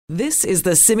This is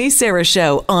the Simi Sara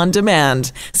Show on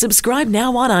demand. Subscribe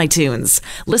now on iTunes.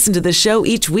 Listen to the show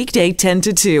each weekday 10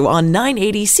 to 2 on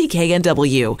 980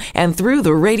 CKNW and through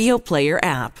the Radio Player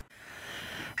app.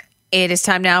 It is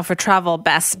time now for Travel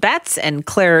Best Bets, and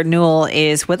Claire Newell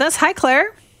is with us. Hi,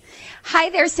 Claire. Hi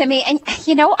there, Simi. And,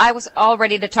 I was all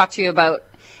ready to talk to you about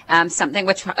something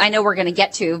which I know we're going to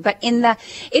get to, but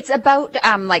it's about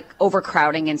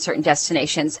overcrowding in certain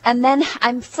destinations. And then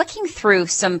I'm flicking through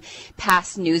some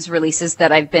past news releases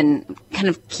that I've been kind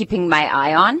of keeping my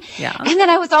eye on. Yeah. And then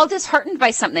I was all disheartened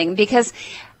by something because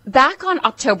back on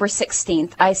October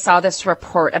 16th, I saw this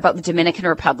report about the Dominican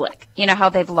Republic. You know how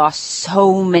they've lost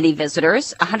so many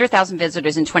visitors, 100,000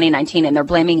 visitors in 2019, and they're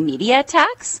blaming media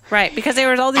attacks? Right, because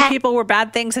there was all these people where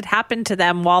bad things had happened to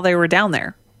them while they were down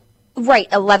there. Right,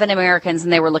 11 Americans,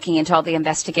 and they were looking into all the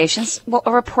investigations. Well,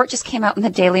 a report just came out in the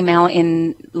Daily Mail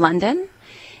in London,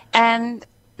 and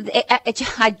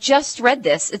I just read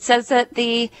this. It says that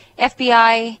the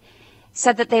FBI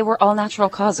said that they were all natural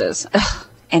causes. Ugh.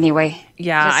 Anyway.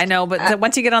 Yeah, I know. But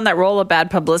once you get on that roll of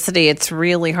bad publicity, it's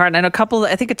really hard. And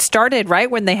I think it started right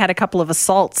when they had a couple of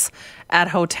assaults at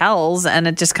hotels, and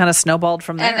it just kind of snowballed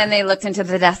from there. And then they looked into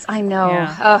the deaths. I know.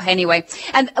 Yeah. Oh, anyway.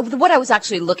 And what I was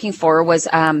actually looking for was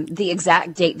the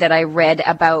exact date that I read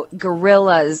about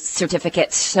gorillas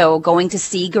certificates. So going to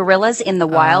see gorillas in the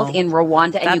wild in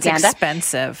Rwanda and Uganda. That's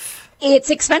expensive.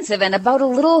 It's expensive, and about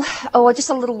just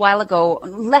a little while ago,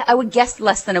 I would guess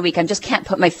less than a week, I just can't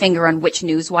put my finger on which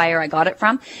newswire I got it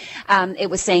from. It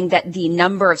was saying that the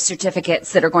number of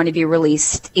certificates that are going to be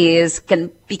released is going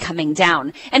to be coming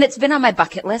down. And it's been on my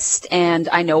bucket list, and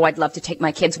I know I'd love to take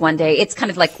my kids one day. It's kind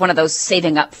of like one of those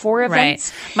saving up for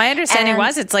events. Right. My understanding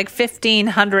was it's like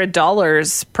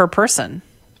 $1,500 per person.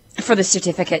 For the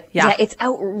certificate. Yeah. It's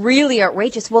really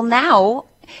outrageous. Well, now,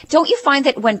 don't you find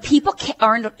that when people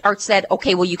are said,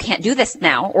 okay, well, you can't do this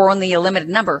now, or only a limited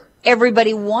number,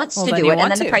 everybody wants to do it,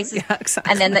 and then the prices,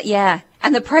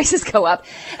 and the prices go up.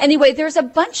 Anyway, there's a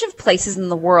bunch of places in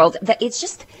the world that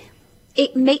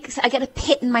I get a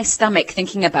pit in my stomach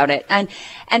thinking about it.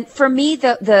 And for me,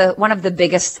 the one of the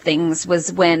biggest things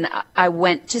was when I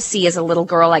went to see, as a little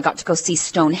girl, I got to go see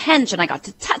Stonehenge, and I got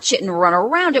to touch it and run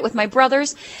around it with my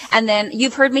brothers. And then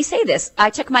you've heard me say this. I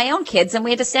took my own kids, and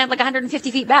we had to stand like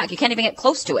 150 feet back. You can't even get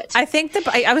close to it. I think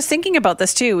I was thinking about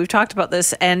this too. We've talked about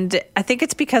this, and I think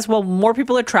it's because, more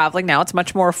people are traveling now. It's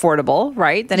much more affordable,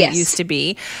 right, than it used to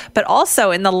be. But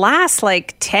also in the last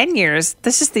 10 years,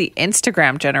 this is the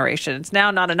Instagram generation. It's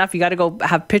now not enough. You got to go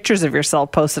have pictures of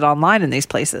yourself posted online in these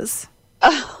places.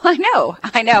 Oh, I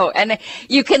know. And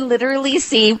you can literally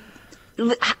see,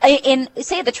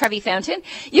 say at the Trevi Fountain,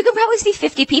 you can probably see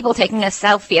 50 people taking a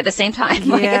selfie at the same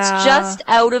time. It's just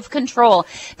out of control.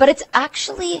 But it's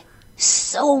actually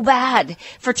so bad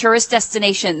for tourist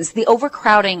destinations. The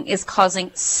overcrowding is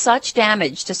causing such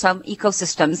damage to some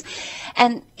ecosystems.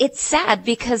 And it's sad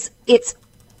because it's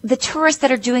the tourists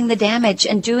that are doing the damage,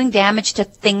 and doing damage to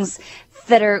things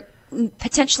that are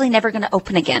potentially never going to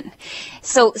open again.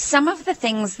 So some of the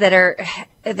things that are,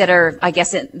 I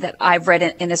guess, that I've read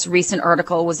in this recent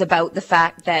article was about the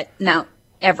fact that now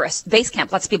Everest Base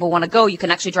Camp, lots of people want to go. You can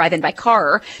actually drive in by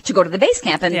car to go to the base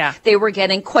camp. And they were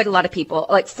getting quite a lot of people,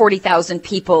 like 40,000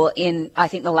 people I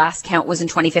think the last count was in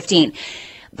 2015.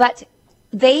 But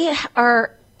they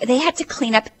had to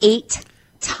clean up 8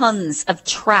 tons of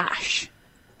trash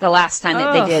the last time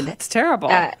that they did. It's terrible.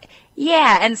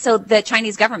 And so the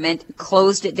Chinese government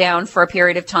closed it down for a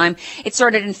period of time. It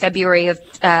started in February of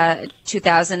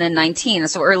 2019,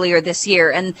 so earlier this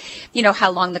year. And how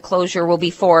long the closure will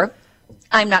be for,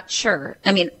 I'm not sure.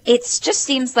 I mean, it just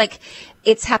seems like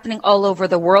it's happening all over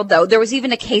the world, though. There was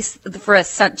even a case for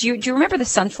do you remember the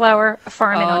sunflower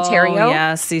farm in Ontario?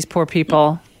 Yes, these poor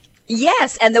people.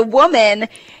 Yes, and the woman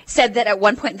said that at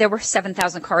one point there were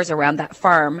 7,000 cars around that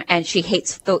farm, and she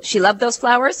loved those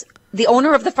flowers. The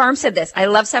owner of the farm said this: I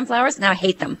love sunflowers, now I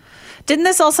hate them. Didn't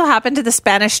this also happen to the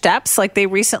Spanish Steps? They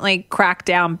recently cracked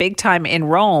down big time in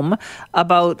Rome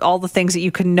about all the things that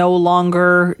you can no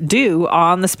longer do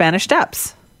on the Spanish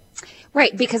Steps.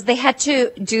 Right, because they had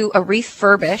to do a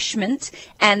refurbishment,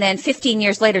 and then 15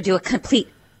 years later do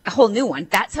a whole new one.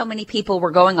 That's how many people were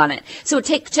going on it. So it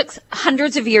took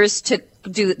hundreds of years to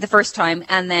do the first time,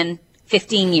 and then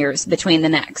 15 years between the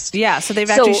next. Yeah, so they've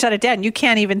actually shut it down. You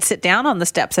can't even sit down on the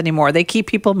steps anymore. They keep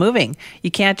people moving.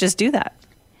 You can't just do that.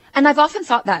 And I've often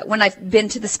thought that when I've been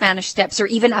to the Spanish Steps, or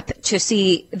even up to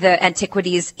see the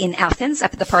antiquities in Athens,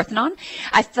 up at the Parthenon,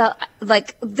 I felt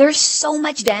like there's so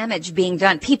much damage being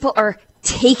done. People are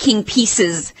taking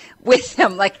pieces with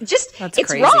them. Like, just, That's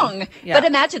it's crazy. wrong. Yeah. But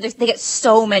imagine they get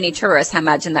so many tourists. I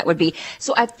imagine that would be.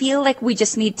 So I feel like we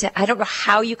just need to, I don't know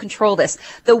how you control this.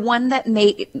 The one that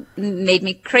made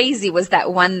me crazy was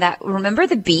that one that, remember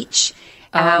the beach?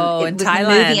 In It was Thailand.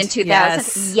 a movie in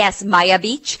 2000. Yes, Maya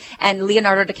Beach. And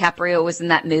Leonardo DiCaprio was in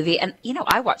that movie. And,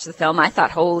 I watched the film. I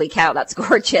thought, holy cow, that's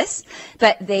gorgeous.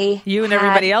 But You and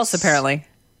everybody else, apparently.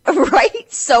 Right?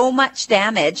 So much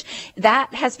damage.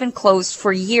 That has been closed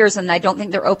for years, and I don't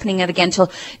think they're opening it again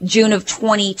until June of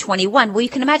 2021. Well, you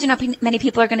can imagine how many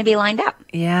people are going to be lined up.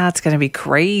 Yeah, it's going to be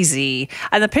crazy.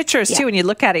 And the pictures, too, when you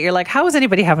look at it, you're like, how is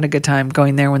anybody having a good time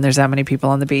going there when there's that many people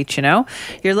on the beach,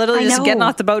 You're literally just getting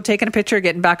off the boat, taking a picture,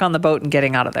 getting back on the boat, and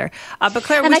getting out of there. But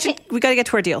Claire, we got to get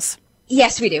to our deals.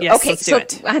 Yes, we do. Yes, okay, let's do so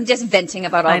it. I'm just venting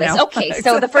about all this. know. Okay,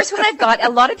 so the first one I've got, a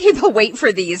lot of people wait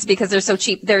for these because they're so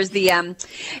cheap. There's the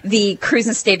cruise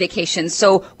and stay vacation.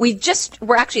 So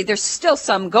there's still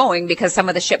some going because some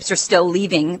of the ships are still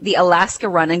leaving the Alaska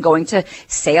run and going to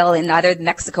sail in either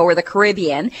Mexico or the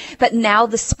Caribbean. But now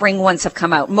the spring ones have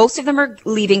come out. Most of them are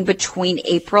leaving between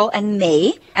April and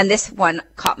May. And this one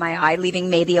caught my eye, leaving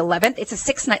May the 11th. It's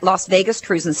a 6-night Las Vegas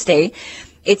cruise and stay.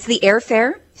 It's the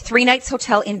airfare, 3 nights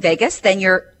hotel in Vegas. Then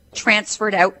you're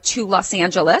transferred out to Los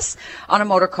Angeles on a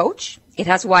motor coach. It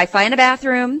has Wi-Fi and a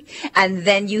bathroom. And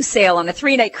then you sail on a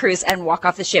 3-night cruise and walk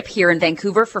off the ship here in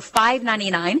Vancouver for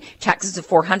 $599, taxes of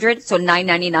 $400, so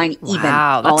 $999 even.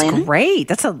 Wow, all that's in. great.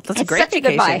 That's a great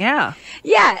vacation. Yeah.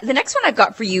 Yeah. The next one I've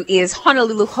got for you is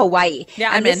Honolulu, Hawaii. Yeah,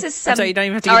 and I'm this in. is some, I'm sorry, you don't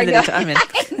even have to give me the details. I'm in.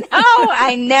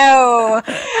 I know.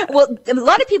 Well, a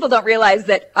lot of people don't realize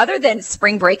that other than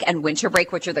spring break and winter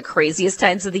break, which are the craziest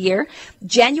times of the year,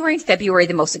 January and February are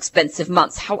the most expensive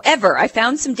months. However, I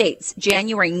found some dates.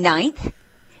 January 9th,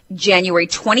 January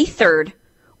 23rd,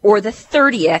 or the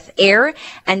 30th, air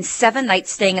and 7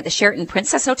 nights staying at the Sheraton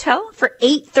Princess Hotel for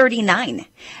 $839.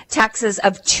 Taxes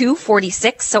of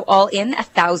 $246, so all in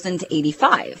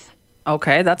 $1,085.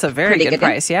 Okay, that's a very good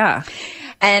price. Yeah.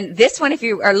 And this one, if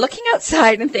you are looking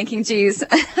outside and thinking, geez,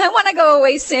 I want to go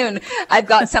away soon, I've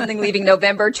got something leaving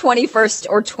November 21st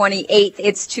or 28th.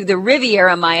 It's to the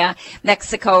Riviera Maya,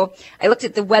 Mexico. I looked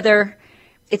at the weather.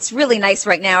 It's really nice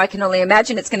right now. I can only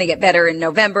imagine it's going to get better in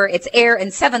November. It's air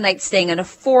and 7 nights staying in a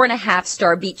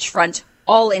 4.5-star beachfront,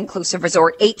 all-inclusive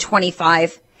resort,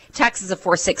 $825. Taxes of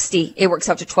 $460. It works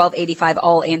out to $1,285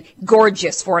 all in.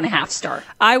 Gorgeous 4.5-star.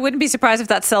 I wouldn't be surprised if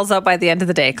that sells out by the end of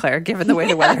the day, Claire, given the way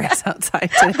the weather is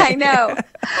outside today. I know.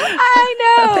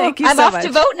 Thank you so much. I'm off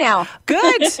to vote now.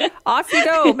 Good. Off you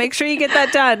go. Make sure you get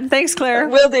that done. Thanks, Claire.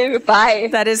 Will do. Bye.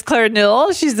 That is Claire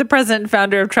Newell. She's the president and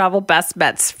founder of Travel Best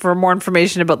Bets. For more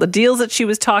information about the deals that she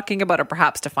was talking about, or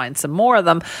perhaps to find some more of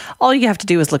them, all you have to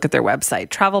do is look at their website,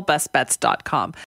 travelbestbets.com.